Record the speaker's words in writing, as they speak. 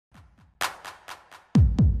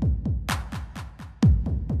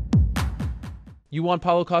You want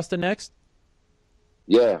Paulo Costa next?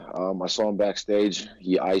 Yeah, I saw him backstage.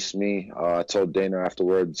 He iced me. I told Dana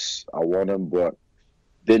afterwards I want him, but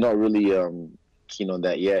they're not really keen on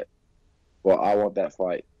that yet. But I want that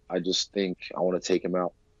fight. I just think I want to take him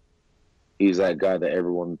out. He's that guy that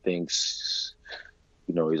everyone thinks,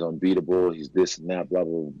 he's unbeatable. He's this and that, blah,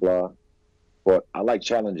 blah, blah. But I like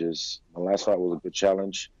challenges. My last fight was a good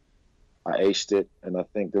challenge. I aced it, and I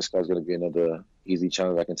think this guy's going to be another easy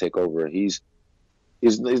challenge I can take over. He's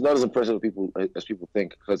not as impressive as people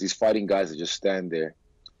think because he's fighting guys that just stand there.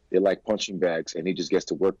 They're like punching bags, and he just gets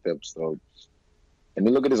to work them. So, I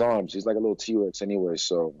mean, look at his arms. He's like a little T-Rex anyway.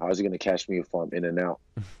 So how is he going to catch me if I'm in and out?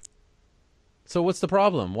 So what's the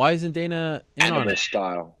problem? Why isn't Dana in on Anime it?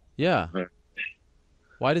 style. Yeah.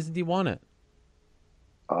 Why doesn't he want it?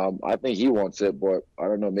 I think he wants it, but I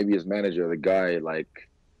don't know. Maybe his manager, the guy, like,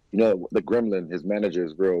 the Gremlin, his manager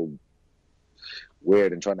is real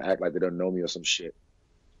weird and trying to act like they don't know me or some shit.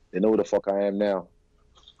 They know who the fuck I am now.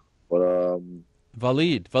 But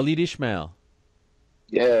Valid Ishmael.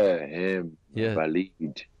 yeah, him, Yeah.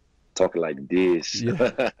 Valid, talking like this. Yeah.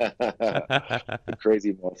 The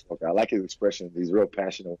crazy motherfucker. I like his expression. He's real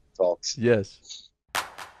passionate when he talks. Yes.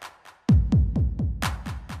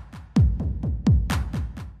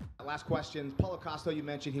 Last question. Paulo Costa, you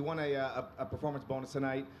mentioned he won a performance bonus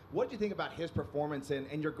tonight. What do you think about his performance? And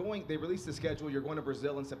they released the schedule. You're going to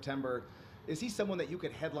Brazil in September. Is he someone that you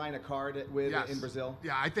could headline a card with in Brazil?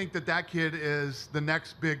 Yeah, I think that kid is the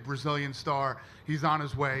next big Brazilian star. He's on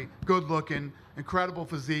his way. Good looking, incredible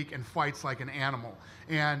physique, and fights like an animal.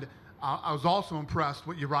 And I was also impressed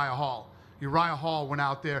with Uriah Hall. Uriah Hall went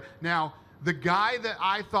out there. Now, the guy that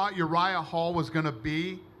I thought Uriah Hall was going to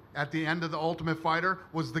be at the end of The Ultimate Fighter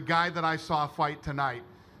was the guy that I saw fight tonight.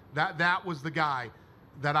 That was the guy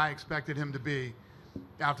that I expected him to be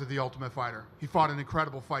after The Ultimate Fighter. He fought an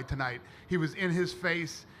incredible fight tonight. He was in his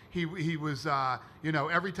face. He was,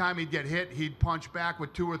 every time he'd get hit, he'd punch back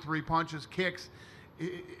with 2 or 3 punches, kicks,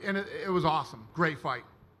 and it was awesome. Great fight.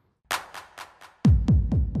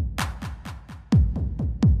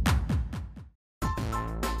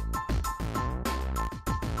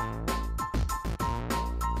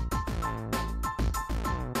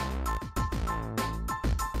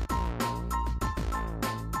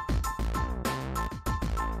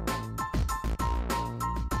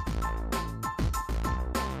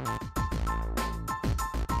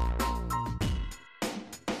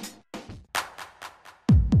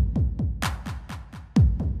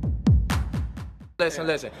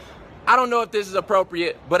 Listen. I don't know if this is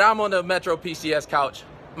appropriate, but I'm on the Metro PCS couch.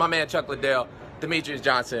 My man Chuck Liddell, Demetrius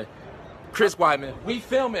Johnson, Chris Weidman. We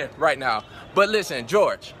filming right now. But listen,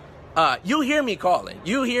 George, you hear me calling.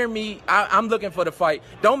 You hear me. I'm looking for the fight.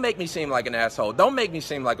 Don't make me seem like an asshole. Don't make me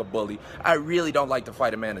seem like a bully. I really don't like to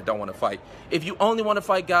fight a man that don't want to fight. If you only want to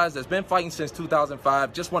fight guys that's been fighting since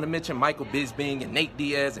 2005, just want to mention Michael Bisping and Nate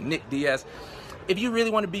Diaz and Nick Diaz. If you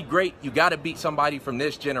really want to be great, you got to beat somebody from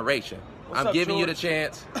this generation. I'm giving you the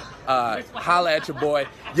chance. Holla at your boy.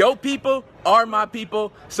 Your people are my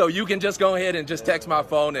people, so you can just go ahead and just text my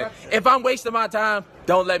phone. And if I'm wasting my time,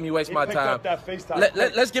 don't let me waste my time.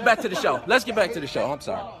 Let's get back to the show. I'm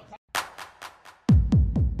sorry.